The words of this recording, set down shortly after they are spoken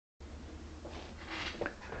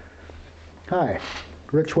Hi,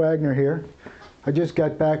 Rich Wagner here. I just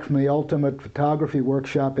got back from the Ultimate Photography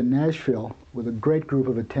Workshop in Nashville with a great group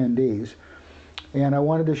of attendees, and I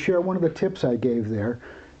wanted to share one of the tips I gave there.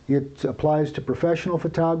 It applies to professional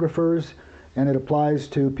photographers, and it applies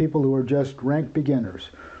to people who are just rank beginners.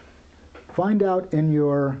 Find out in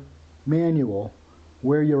your manual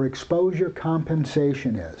where your exposure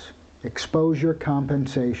compensation is. Exposure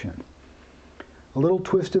compensation. A little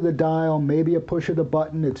twist of the dial, maybe a push of the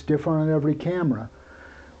button, it's different on every camera,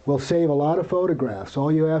 will save a lot of photographs.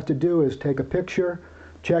 All you have to do is take a picture,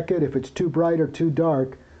 check it. If it's too bright or too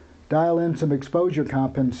dark, dial in some exposure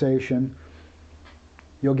compensation.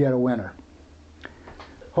 You'll get a winner.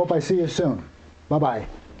 Hope I see you soon. Bye-bye.